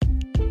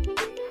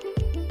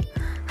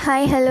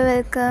Hi, hello,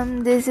 welcome.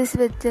 This is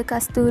with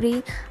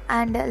Kasturi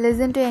and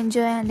listen to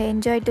enjoy and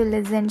enjoy to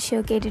listen show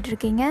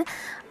கேட்டுட்ருக்கீங்க.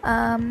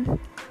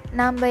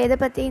 நம்ம எதை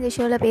பற்றி இந்த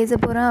ஷோவில் பேச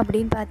போகிறோம்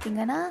அப்படின்னு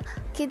பார்த்தீங்கன்னா,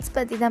 கிட்ஸ்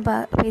பற்றி தான்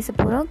பேச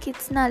போகிறோம்.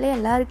 கிட்ஸ்னாலே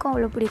எல்லாருக்கும்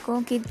அவ்வளோ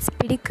பிடிக்கும். கிட்ஸ்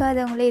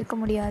பிடிக்காதவங்களே இருக்க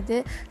முடியாது.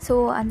 ஸோ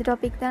அந்த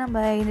டாபிக் தான்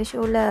நம்ம இந்த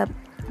ஷோவில்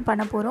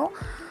பண்ண போகிறோம்.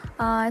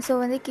 ஸோ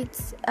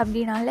கிட்ஸ்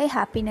அப்படின்னாலே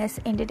ஹாப்பினஸ்,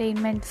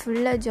 என்டர்டெயின்மெண்ட்,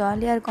 ஃபுல்லாக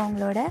ஜாலியாக இருக்கும்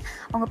அவங்களோட.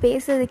 அவங்க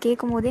பேசுகிறது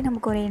கேட்கும் போதே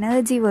நமக்கு ஒரு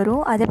எனர்ஜி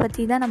வரும். அதை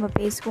பற்றி தான் நம்ம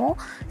பேசுவோம்.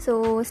 So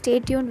stay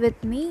tuned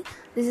with me.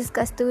 This is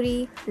Kasthuri.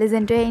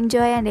 Listen to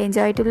enjoy and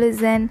enjoy to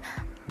listen.